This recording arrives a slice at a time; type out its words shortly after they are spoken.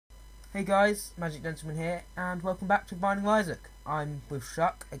Hey guys, Magic Gentleman here, and welcome back to Binding of Isaac. I'm with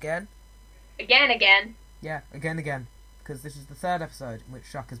Shuck again. Again. Yeah, again, because this is the third episode in which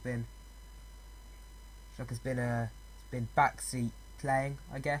Shuck has been backseat playing,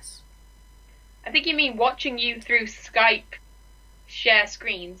 I guess. I think you mean watching you through Skype share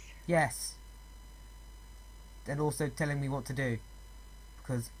screens. Yes, and also telling me what to do,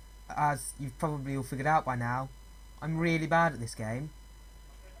 because as you've probably all figured out by now, I'm really bad at this game.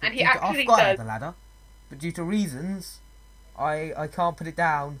 And he actually does. The ladder, but due to reasons, I can't put it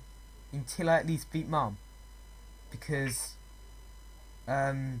down until I at least beat Mum, because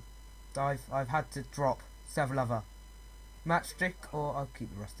I've had to drop several other matchstick, or I'll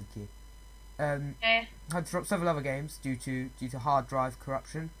keep the rusted key. I had to drop several other games due to hard drive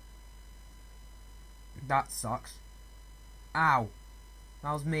corruption. That sucks. Ow,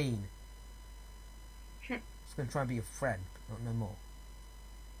 that was mean. I was gonna try and be your friend, but not no more.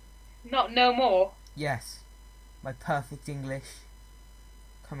 Not no more. Yes, my perfect English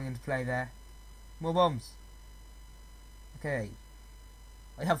coming into play there. More bombs. Okay.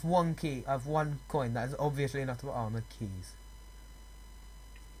 I have one key. I have one coin. That is obviously enough to put on the keys.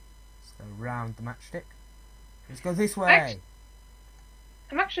 Let's go round the matchstick. Let's go this way.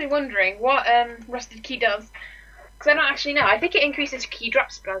 I'm actually wondering what rusted key does, because I don't actually know. I think it increases key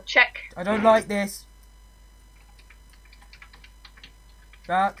drops, but I'll check. I don't like this.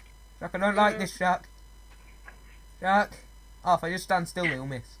 Shark, I don't like this, Shark. Oh, if I just stand still, they'll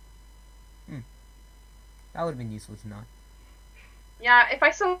miss. That would have been useful to know. Yeah, if I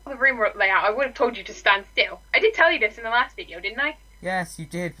saw the room layout, I would have told you to stand still. I did tell you this in the last video, didn't I? Yes, you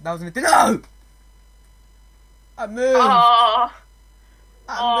did, but that was no! I moved! Oh.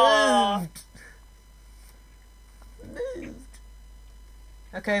 I moved!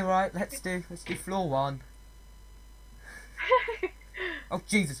 Okay, right, let's do floor one. Oh,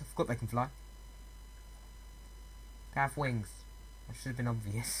 Jesus, I forgot they can fly. They have wings. That should have been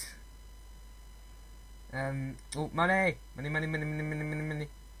obvious. Oh, money! Money.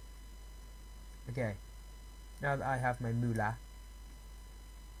 Okay. Now that I have my moolah.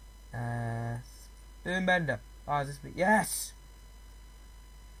 Spoon bender. Oh, is this me? Yes!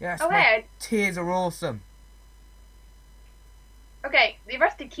 Yes, Oh, my hey. tears are awesome. Okay, the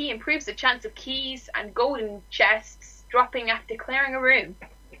rusted key improves the chance of keys and golden chests dropping after clearing a room.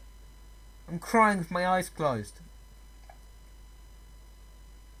 I'm crying with my eyes closed.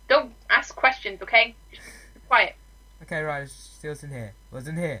 Don't ask questions, okay? Just be quiet. Okay, right, let's see what's in here. What's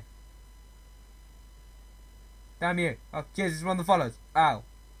in here? Damn you. Oh, Jesus, it's one that follows. Ow.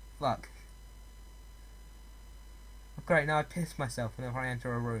 Fuck. Oh, great, now I piss myself whenever I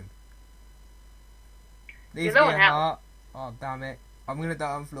enter a room. Leave me a heart. Oh, damn it. I'm gonna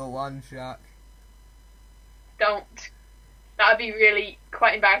die on floor one, Shark. Don't. That would be really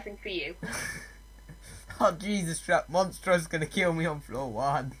quite embarrassing for you. Oh, Jesus, Shark. Monstro's gonna kill me on floor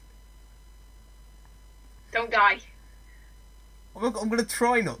one. Don't die. I'm gonna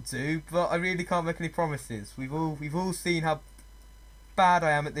try not to, but I really can't make any promises. We've all seen how bad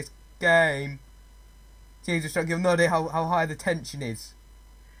I am at this game. Jesus, Shark, you have no idea how high the tension is.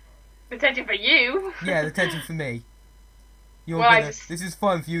 The tension for you? Yeah, the tension for me. This is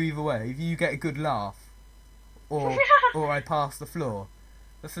fine for you either way. If you get a good laugh, or I pass the floor.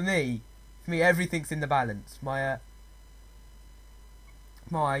 But for me, everything's in the balance.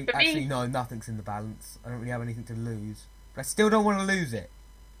 Actually, no, nothing's in the balance. I don't really have anything to lose. But I still don't want to lose it.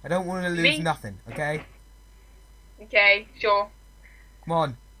 I don't want to lose nothing, okay? Okay, sure. Come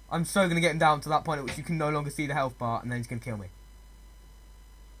on. I'm so going to get him down to that point at which you can no longer see the health bar, and then he's going to kill me.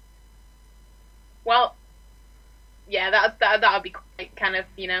 Well, yeah, that would be quite kind of,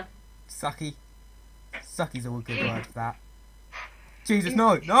 you know. Sucky. Sucky's a good word for that. Jesus,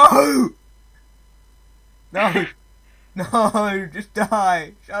 no! No! No! No! Just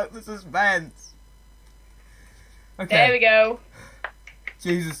die! Shut the suspense! Okay. There we go.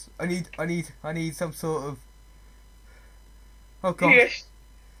 Jesus, I need some sort of... Oh god.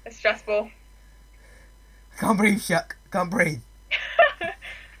 It's stressful. I can't breathe, Shuck. I can't breathe.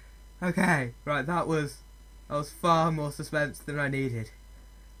 Okay, right, that was far more suspense than I needed.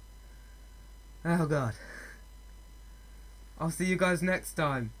 Oh god. I'll see you guys next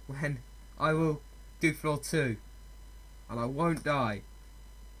time when I will do floor 2. And I won't die.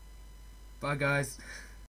 Bye guys.